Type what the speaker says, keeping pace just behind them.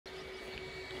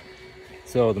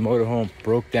So the motorhome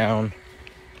broke down,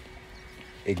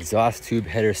 exhaust tube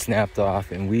header snapped off,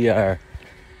 and we are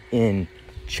in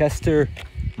Chester,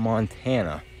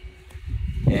 Montana.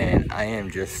 And I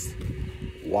am just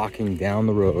walking down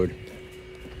the road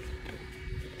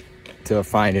to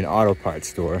find an auto parts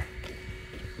store.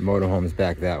 The motorhome's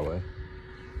back that way.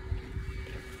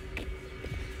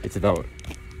 It's about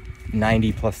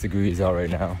 90 plus degrees out right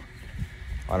now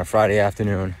on a Friday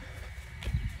afternoon.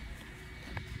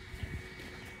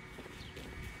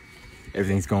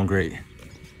 Everything's going great.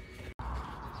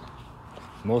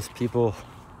 Most people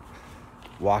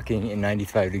walking in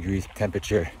 95 degrees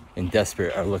temperature and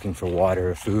desperate are looking for water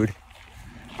or food.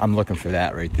 I'm looking for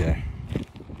that right there.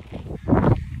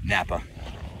 Napa.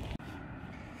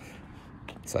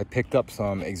 So I picked up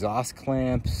some exhaust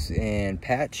clamps and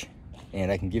patch, and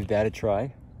I can give that a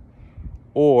try.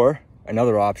 Or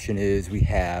another option is we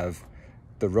have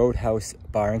the Roadhouse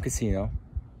Bar and Casino.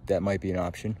 That might be an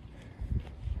option.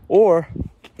 Or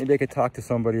maybe I could talk to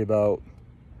somebody about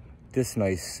this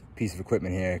nice piece of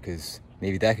equipment here, because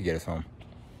maybe that could get us home.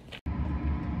 Yeah,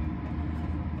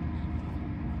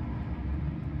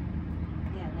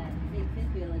 that big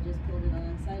fifth wheeler just pulled it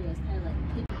alongside us, kind of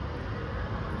like